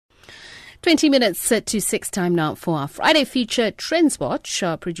20 minutes to 6 time now for our Friday feature, Trends Watch.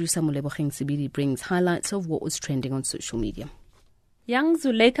 Our producer Moleboheng Sibili brings highlights of what was trending on social media. Young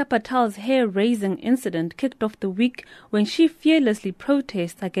Zuleika Patel's hair-raising incident kicked off the week when she fearlessly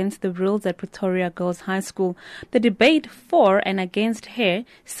protested against the rules at Pretoria Girls High School. The debate for and against hair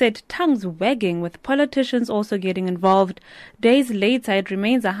set tongues wagging, with politicians also getting involved. Days later, it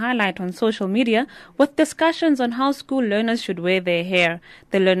remains a highlight on social media, with discussions on how school learners should wear their hair.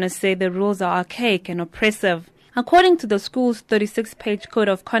 The learners say the rules are archaic and oppressive. According to the school's 36-page code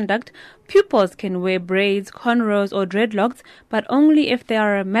of conduct, pupils can wear braids, cornrows or dreadlocks, but only if they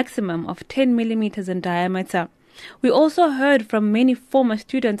are a maximum of 10 millimeters in diameter. We also heard from many former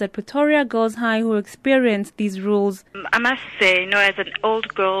students at Pretoria Girls High who experienced these rules. I must say, as an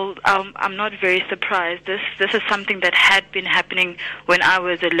old girl, I'm not very surprised. This is something that had been happening when I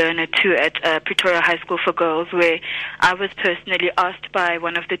was a learner too at Pretoria High School for Girls, where I was personally asked by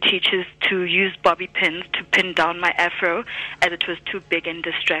one of the teachers to use bobby pins to pin down my afro as it was too big and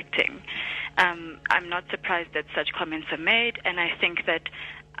distracting. I'm not surprised that such comments are made, and I think that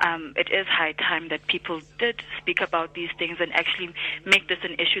it is high time that people did speak about these things and actually make this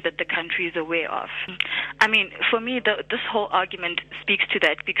an issue that the country is aware of. I mean, for me, this whole argument speaks to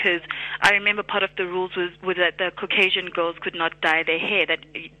that, because I remember part of the rules was that the Caucasian girls could not dye their hair, that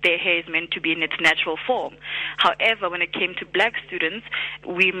their hair is meant to be in its natural form. However, when it came to black students,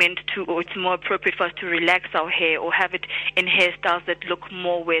 it's more appropriate for us to relax our hair or have it in hairstyles that look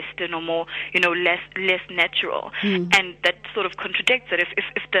more Western or more, less natural. And that sort of contradicts it.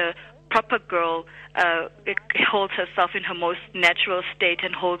 If the proper girl holds herself in her most natural state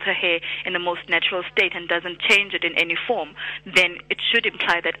and holds her hair in the most natural state and doesn't change it in any form, then it should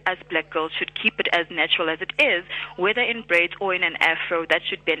imply that us black girls should keep it as natural as it is, whether in braids or in an afro. That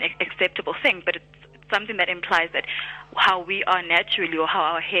should be an acceptable thing, but it's something that implies that how we are naturally or how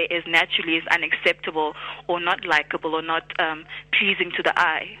our hair is naturally is unacceptable or not likable or not pleasing to the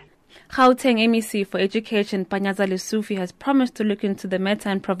eye. Gauteng MEC for Education Panyaza Lesufi has promised to look into the matter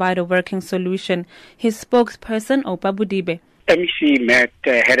and provide a working solution. His spokesperson, Opa Budibe. MEC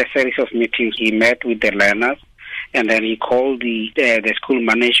had a series of meetings. He met with the learners, and then he called the school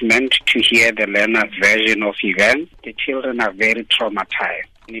management to hear the learners' version of events. The children are very traumatized.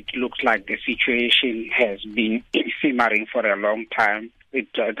 It looks like the situation has been simmering for a long time.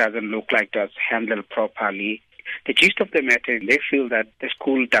 It doesn't look like it was handled properly. The gist of the matter is they feel that the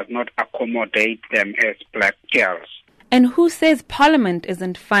school does not accommodate them as black girls. And who says Parliament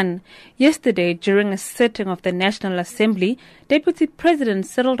isn't fun? Yesterday, during a sitting of the National Assembly, Deputy President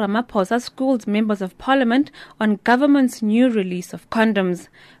Cyril Ramaphosa schooled members of Parliament on government's new release of condoms.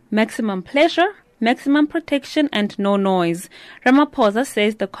 Maximum pleasure, maximum protection and no noise. Ramaphosa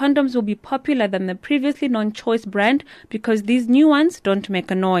says the condoms will be popular than the previously non-choice brand because these new ones don't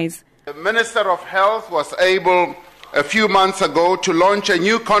make a noise. The Minister of Health was able a few months ago to launch a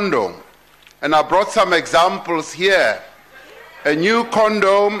new condom, and I brought some examples here. A new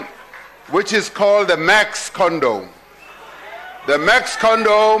condom which is called the Max condom. The Max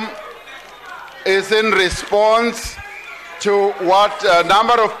condom is in response to what a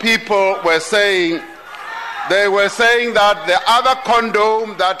number of people were saying. They were saying that the other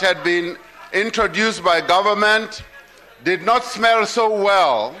condom that had been introduced by government did not smell so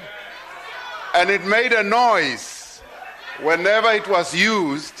well, and it made a noise whenever it was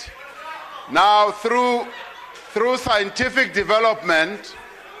used. Now, through scientific development,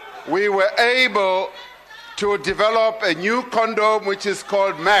 we were able to develop a new condom which is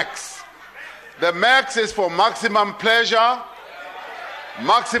called Max. The Max is for maximum pleasure,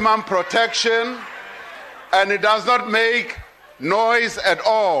 maximum protection, and it does not make noise at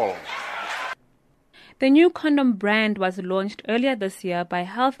all. The new condom brand was launched earlier this year by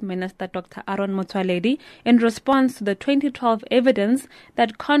Health Minister Dr. Aaron Motsoaledi in response to the 2012 evidence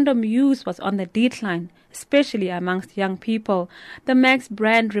that condom use was on the decline, especially amongst young people. The Max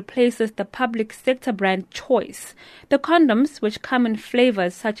brand replaces the public sector brand Choice. The condoms, which come in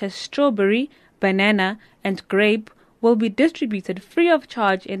flavors such as strawberry, banana, and grape, will be distributed free of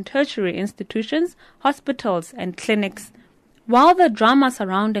charge in tertiary institutions, hospitals, and clinics. While the drama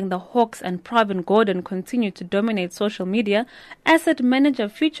surrounding the Hawks and Pravin Gordhan continued to dominate social media, asset manager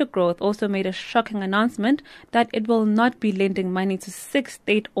Future Growth also made a shocking announcement that it will not be lending money to 6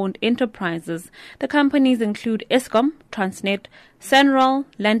 state-owned enterprises. The companies include Eskom, Transnet, Sanral,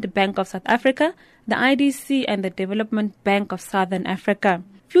 Land Bank of South Africa, the IDC and the Development Bank of Southern Africa.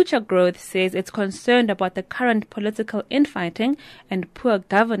 Future Growth says it's concerned about the current political infighting and poor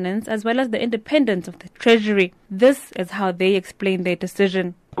governance, as well as the independence of the Treasury. This is how they explain their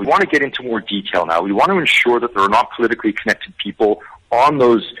decision. We want to get into more detail now. We want to ensure that there are not politically connected people on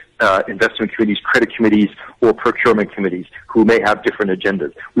those investment committees, credit committees, or procurement committees who may have different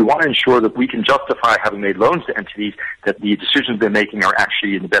agendas. We want to ensure that we can justify having made loans to entities, that the decisions they're making are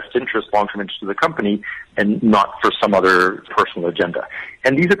actually in the best interest, long-term interest of the company, and not for some other personal agenda.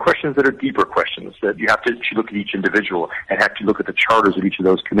 And these are questions that are deeper questions, that you have to look at each individual and have to look at the charters of each of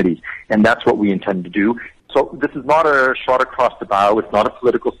those committees. And that's what we intend to do. So this is not a shot across the bow. It's not a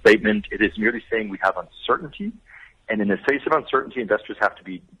political statement. It is merely saying we have uncertainty. And in the face of uncertainty, investors have to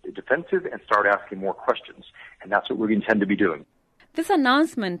be defensive and start asking more questions. And that's what we intend to be doing. This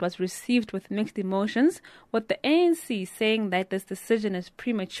announcement was received with mixed emotions, with the ANC saying that this decision is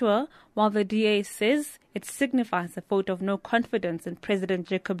premature, while the DA says it signifies a vote of no confidence in President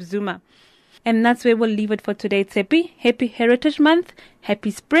Jacob Zuma. And that's where we'll leave it for today, Tsepi. Happy Heritage Month,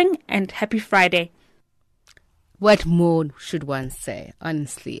 happy spring, and happy Friday. What more should one say,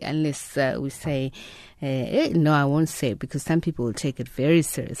 honestly, unless we say, no, I won't say it, because some people will take it very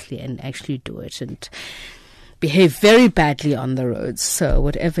seriously and actually do it and behave very badly on the roads. So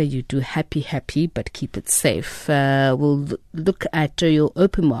whatever you do, happy, but keep it safe. We'll look at your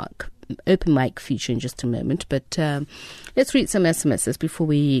open mic feature in just a moment, but let's read some SMSs before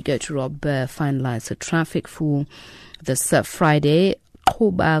we go to Rob finalize the traffic for this Friday.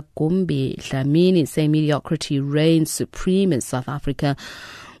 Koba Gombe Dlamini say mediocrity reigns supreme in South Africa.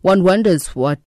 One wonders what